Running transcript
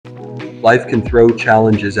Life can throw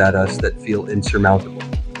challenges at us that feel insurmountable.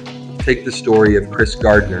 Take the story of Chris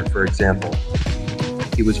Gardner, for example.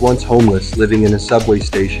 He was once homeless, living in a subway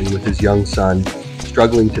station with his young son,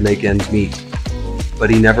 struggling to make ends meet.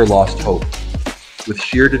 But he never lost hope. With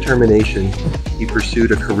sheer determination, he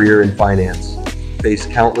pursued a career in finance,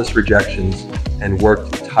 faced countless rejections, and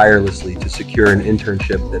worked tirelessly to secure an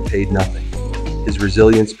internship that paid nothing. His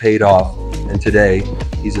resilience paid off, and today,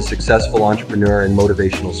 he's a successful entrepreneur and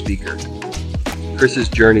motivational speaker. Chris's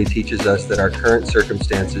journey teaches us that our current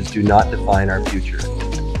circumstances do not define our future.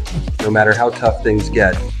 No matter how tough things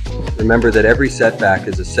get, remember that every setback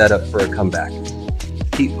is a setup for a comeback.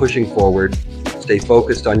 Keep pushing forward, stay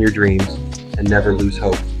focused on your dreams, and never lose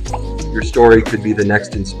hope. Your story could be the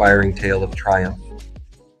next inspiring tale of triumph.